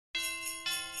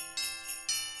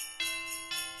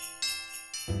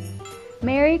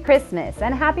Merry Christmas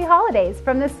and Happy Holidays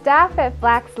from the staff at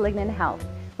FHL Holiday Promo,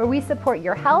 where we support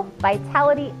your health,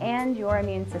 vitality, and your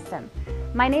immune system.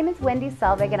 My name is Wendy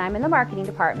Selvig and I'm in the marketing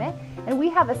department, and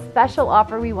we have a special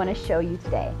offer we want to show you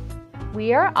today.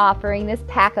 We are offering this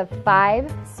pack of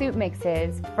 5 soup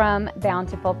mixes from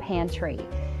Bountiful Pantry,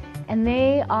 and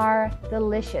they are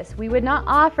delicious. We would not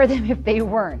offer them if they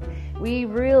weren't. We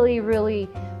really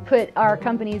put our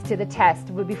companies to the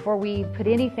test before we put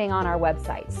anything on our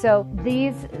website. So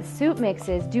these soup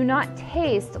mixes do not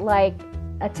taste like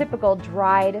a typical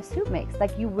dried soup mix.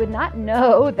 Like, you would not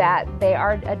know that they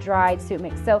are a dried soup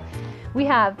mix. So we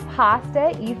have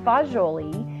pasta e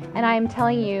fagioli, and I'm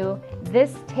telling you,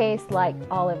 this tastes like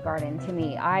Olive Garden to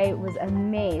me. I was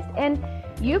amazed. And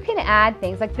you can add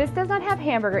things, like this does not have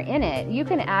hamburger in it. You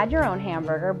can add your own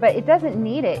hamburger, but it doesn't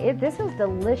need it. This is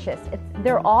delicious.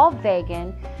 They're all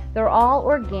vegan, they're all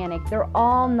organic, they're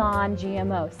all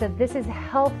non-GMO. So this is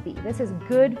healthy. This is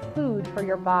good food for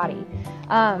your body.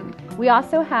 We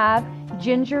also have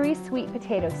gingery sweet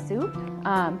potato soup.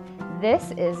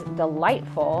 This is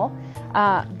delightful.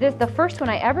 The first one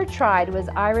I ever tried was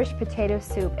Irish potato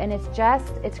soup, and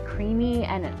it's creamy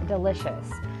and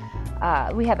delicious.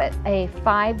 We have a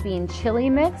 5-bean chili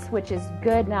mix, which is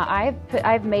good. Now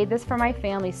I've made this for my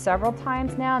family several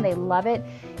times now, and they love it.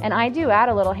 And I do add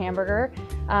a little hamburger.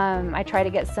 I try to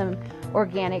get some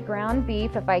organic ground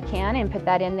beef if I can and put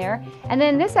that in there. And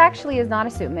then this actually is not a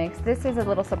soup mix. This is a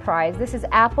little surprise. This is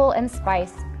apple and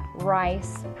spice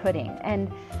rice pudding,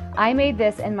 and I made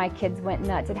this and my kids went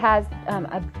nuts. It has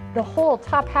the whole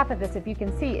top half of this, if you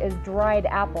can see, is dried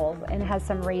apples and has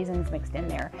some raisins mixed in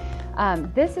there.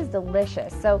 This is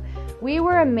delicious. So we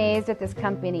were amazed at this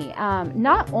company,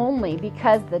 not only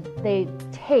because they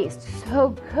taste so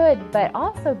good, but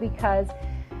also because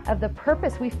of the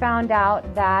purpose. We found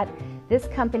out that this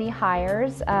company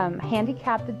hires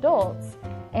handicapped adults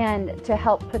and to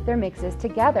help put their mixes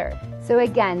together. So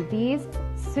again, these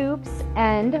soups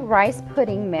and rice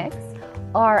pudding mix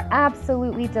are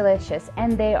absolutely delicious,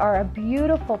 and they are a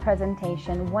beautiful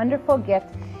presentation, wonderful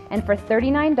gift. And for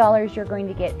 $39, you're going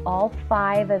to get all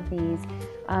 5 of these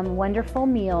wonderful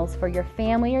meals for your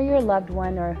family or your loved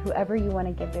one or whoever you want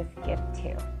to give this gift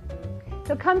to.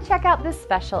 So come check out this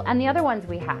special and the other ones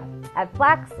we have at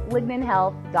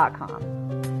flaxligninhealth.com.